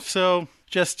So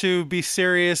just to be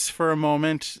serious for a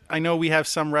moment, I know we have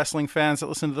some wrestling fans that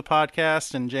listen to the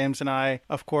podcast, and James and I,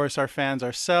 of course, are fans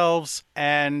ourselves.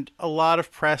 And a lot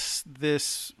of press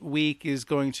this week is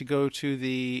going to go to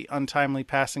the untimely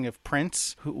passing of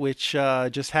Prince, which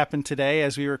just happened today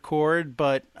as we record.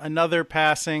 But another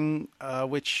passing,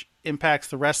 which impacts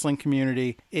the wrestling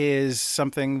community, is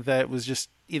something that was just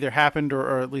either happened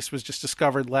or at least was just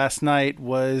discovered last night,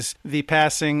 was the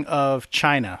passing of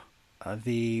Chyna,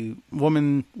 the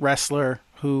woman wrestler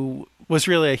who was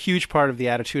really a huge part of the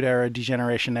Attitude Era,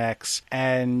 D-Generation X,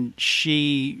 and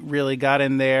she really got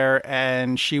in there,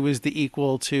 and she was the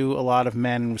equal to a lot of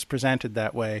men and was presented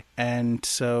that way. And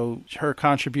so her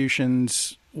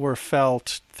contributions were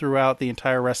felt throughout the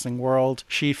entire wrestling world.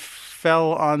 She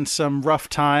fell on some rough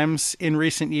times in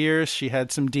recent years. She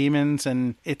had some demons,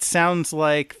 and it sounds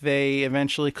like they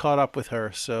eventually caught up with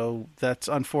her, so that's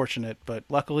unfortunate, but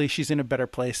luckily she's in a better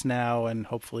place now, and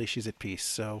hopefully she's at peace.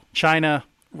 So Chyna,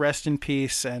 rest in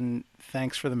peace, and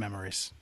thanks for the memories.